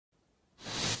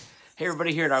Hey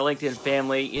everybody here in our LinkedIn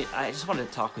family, I just wanted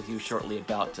to talk with you shortly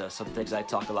about some things I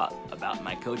talk a lot about in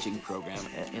my coaching program,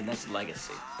 and that's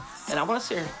legacy. And I want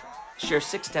to share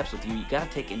 6 steps with you. You got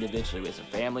to take individually as a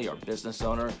family or business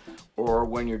owner, or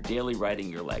when you're daily writing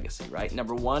your legacy, right?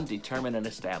 Number 1, determine and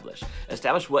establish.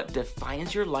 Establish what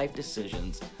defines your life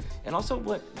decisions and also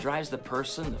what drives the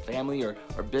person, the family, or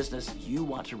business you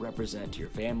want to represent to your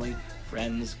family,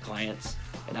 friends, clients,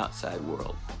 and outside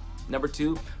world. Number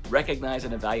 2, recognize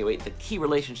and evaluate the key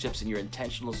relationships in your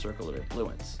intentional circle of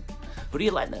influence. Who do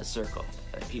you let in that circle?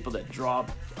 Are they people that draw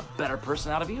a better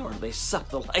person out of you, or do they suck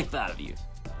the life out of you?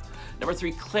 Number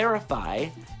 3, clarify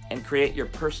and create your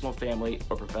personal, family,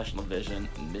 or professional vision,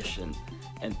 mission,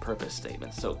 and purpose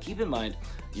statements. So keep in mind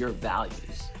your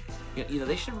values.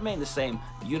 They should remain the same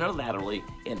unilaterally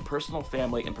in personal,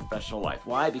 family, and professional life.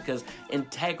 Why? Because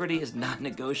integrity is not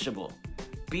negotiable.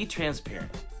 Be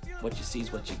transparent. What you see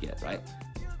is what you get, right?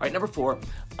 All right, number 4,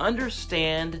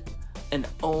 understand and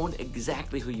own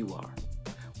exactly who you are.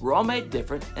 We're all made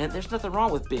different, and there's nothing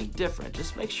wrong with being different.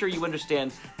 Just make sure you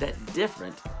understand that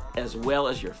different as well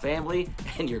as your family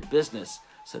and your business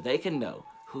so they can know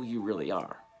who you really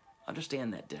are.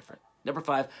 Understand that different. Number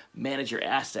 5, manage your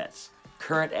assets.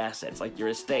 Current assets like your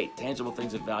estate, tangible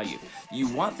things of value. You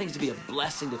want things to be a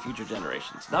blessing to future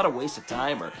generations, not a waste of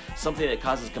time or something that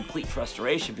causes complete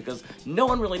frustration because no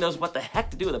one really knows what the heck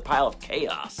to do with a pile of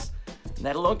chaos. And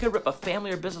that alone could rip a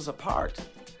family or business apart.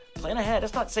 Plan ahead.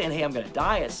 It's not saying, hey, I'm going to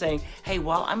die. It's saying, hey,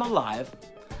 while I'm alive,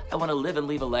 I want to live and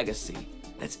leave a legacy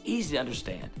that's easy to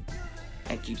understand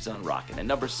and keeps on rocking. And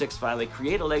number 6, finally,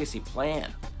 create a legacy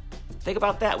plan. Think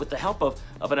about that with the help of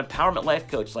an empowerment life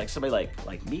coach like somebody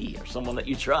like me or someone that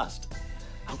you trust.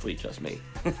 Hopefully you trust me.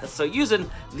 So using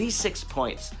these 6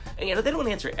 points, and they don't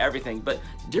answer everything, but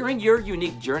during your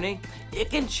unique journey,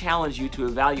 it can challenge you to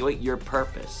evaluate your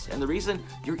purpose and the reason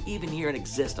you're even here and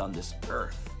exist on this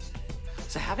earth.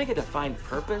 So having a defined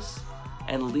purpose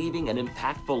and leaving an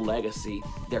impactful legacy,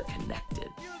 they're connected.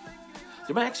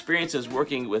 Through my experiences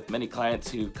working with many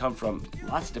clients who come from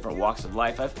lots of different walks of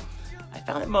life, I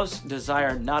found that most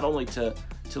desire not only to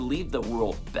leave the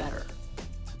world better,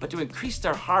 but to increase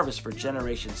their harvest for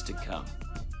generations to come.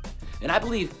 And I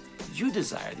believe you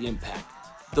desire the impact,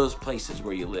 those places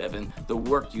where you live and the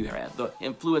work you have, the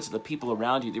influence of the people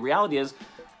around you. The reality is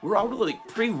we're all really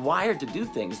pre-wired to do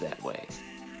things that way.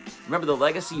 Remember, the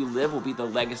legacy you live will be the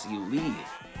legacy you leave.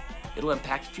 It'll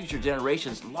impact future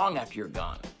generations long after you're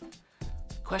gone.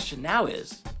 The question now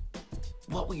is,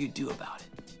 what will you do about it?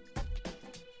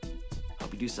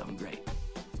 Do something great.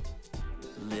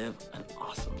 Live an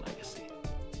awesome legacy.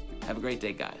 Have a great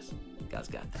day, guys. God's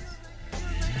got this.